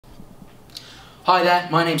Hi there,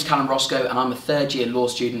 my name's Calum Roscoe and I'm a third year law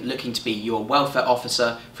student looking to be your welfare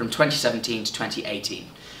officer from 2017 to 2018.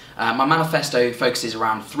 My manifesto focuses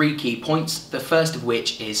around 3 key points, the first of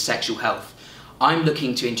which is sexual health. I'm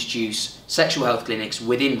looking to introduce sexual health clinics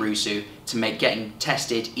within Roscoe to make getting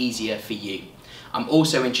tested easier for you. I'm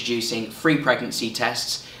also introducing free pregnancy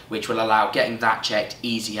tests, which will allow getting that checked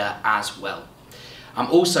easier as well. I'm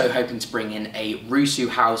also hoping to bring in a Roscoe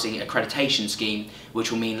housing accreditation scheme, which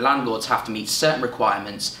will mean landlords have to meet certain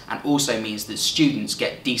requirements and also means that students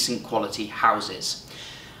get decent quality houses.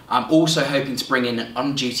 I'm also hoping to bring in an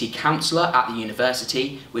on-duty counsellor at the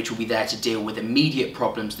university, which will be there to deal with immediate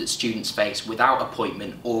problems that students face without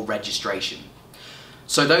appointment or registration.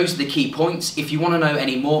 So those are the key points. If you want to know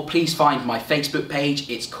any more, please find my Facebook page.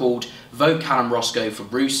 It's called Vote Calum Roscoe for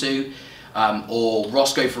Roscoe. Or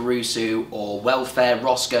Roscoe for Roscoe, or Welfare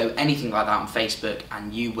Roscoe, anything like that on Facebook,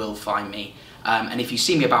 and you will find me. And if you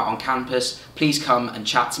see me about on campus, please come and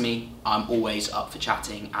chat to me. I'm always up for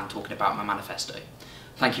chatting and talking about my manifesto.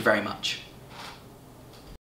 Thank you very much.